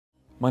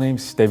My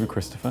name's David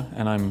Christopher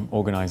and I'm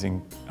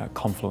organising a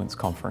Confluence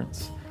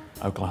conference,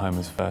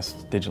 Oklahoma's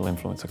first digital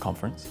influencer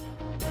conference.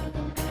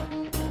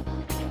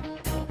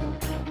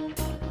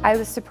 I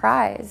was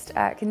surprised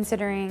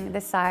considering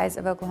the size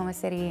of Oklahoma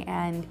City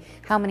and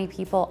how many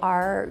people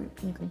are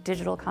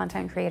digital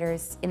content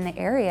creators in the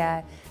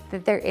area,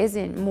 that there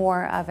isn't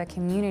more of a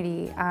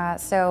community.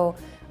 So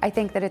I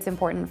think that it's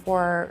important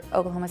for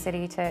Oklahoma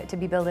City to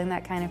be building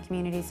that kind of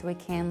community so we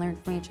can learn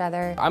from each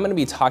other. I'm going to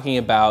be talking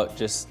about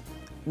just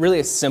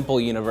really a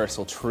simple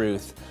universal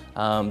truth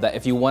that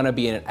if you want to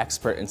be an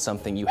expert in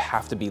something, you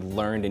have to be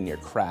learned in your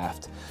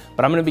craft.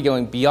 But I'm going to be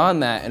going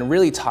beyond that and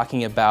really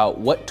talking about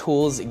what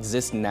tools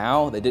exist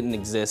now that didn't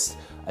exist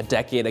a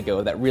decade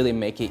ago that really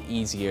make it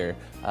easier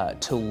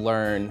to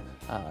learn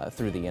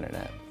through the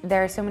internet.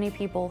 There are so many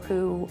people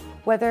who,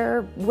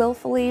 whether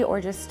willfully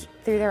or just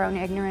through their own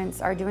ignorance,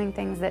 are doing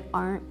things that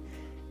aren't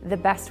the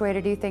best way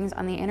to do things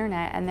on the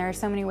internet, and there are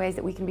so many ways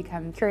that we can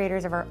become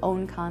curators of our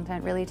own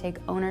content, really take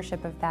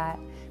ownership of that,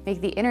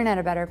 make the internet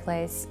a better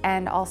place,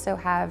 and also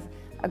have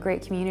a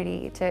great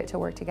community to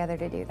work together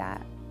to do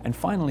that. And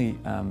finally,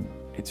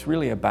 it's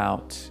really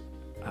about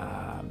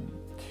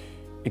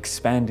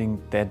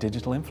expanding their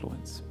digital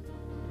influence.